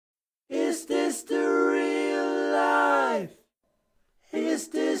Is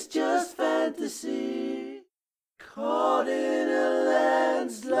this just fantasy? Caught in a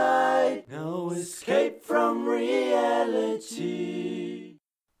landslide, no escape from reality.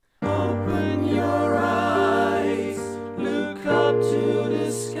 Open your eyes, look up to the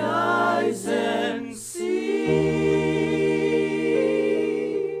skies and see.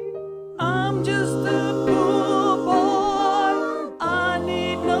 I'm just a poor boy, I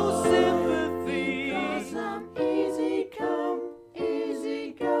need no sympathy. 'Cause I'm easy come,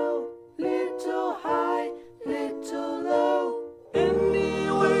 easy go, little high, little low. Any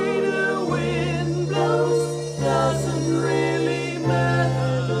way the wind blows doesn't really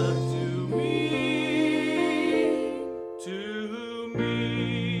matter to me, to me.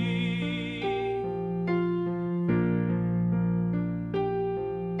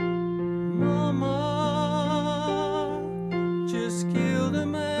 Mama just killed a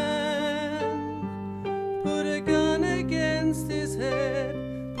man, put a gun against his head,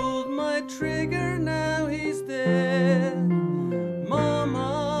 pulled my trigger, now he's dead.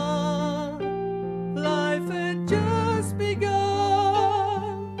 Mama, life had just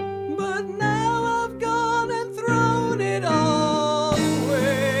begun, but now I've gone and thrown it all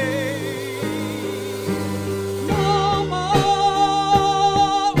away. Mama,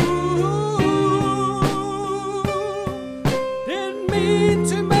 ooh, didn't mean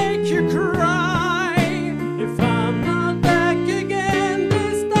to make you cry. If I'm not back again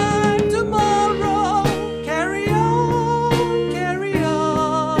this time tomorrow, carry on,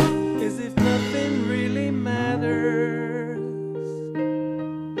 as if nothing really matters.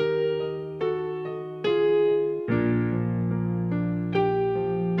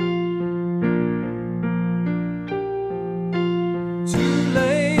 Too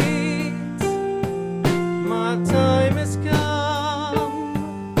late, my time has come,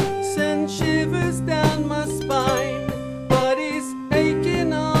 send shivers down my spine, body's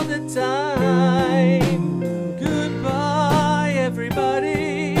aching all the time. Goodbye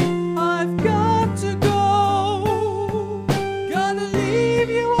everybody, I've got to go, gotta leave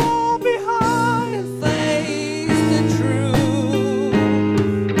you all behind and face the truth.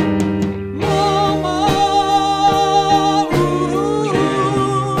 Mama, ooh,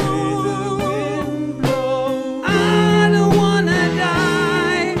 I don't wanna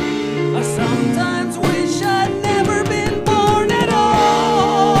die. I sometimes wish I'd never been born at all.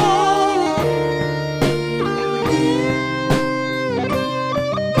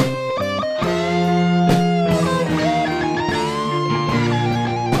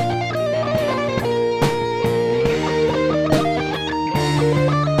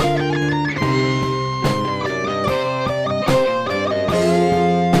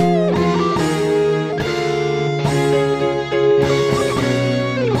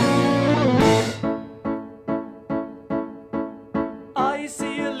 I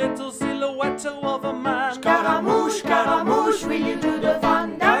see a little silhouette of a man. Scaramouche, Scaramouche, will you do the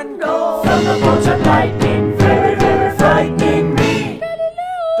fandango? Thunderbolts and lightning, very, very frightening me.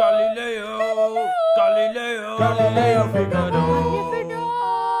 Galileo, Galileo, Galileo Figaro.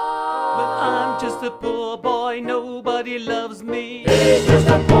 but I'm just a poor boy, nobody loves me. He's just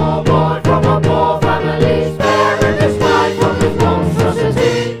a poor boy from a poor family, sparing his life from his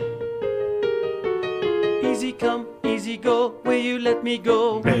monstrosity. Easy come, easy go, will you let me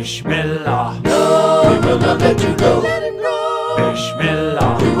go? Bismillah, no, we will not let you go. Let him go.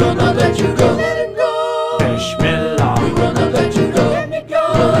 Bismillah, we will not let you go. Let him go. Bismillah, we will not let you go. Let me go.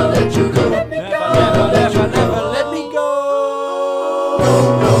 We'll not let you go. Let me go. Never, never, never let me go. No,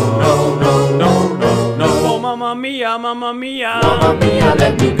 no, no, no, no, no, no. Oh mamma mia, mamma mia. Mamma mia,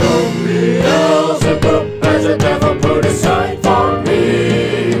 let me go. Beelzebub has a devil put aside for me,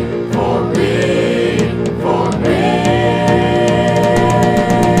 for me, for me.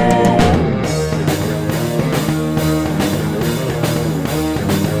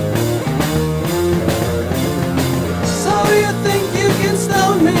 So you think you can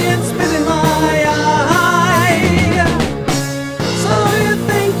stone me and spit in my eye? So you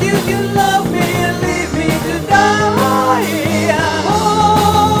think you can love me and leave me to die?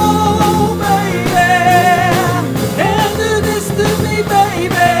 Oh baby, can't do this to me,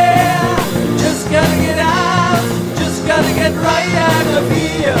 baby. Just gotta get out, just gotta get right out of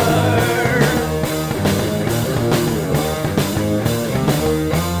here.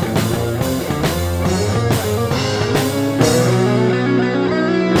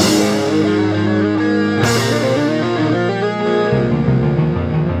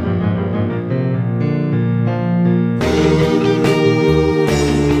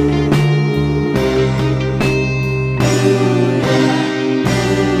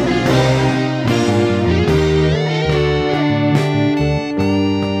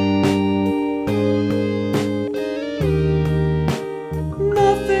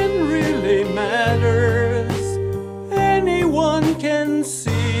 one can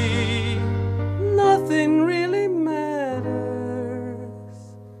see, nothing really matters.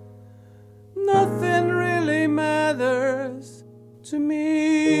 Nothing really matters to me.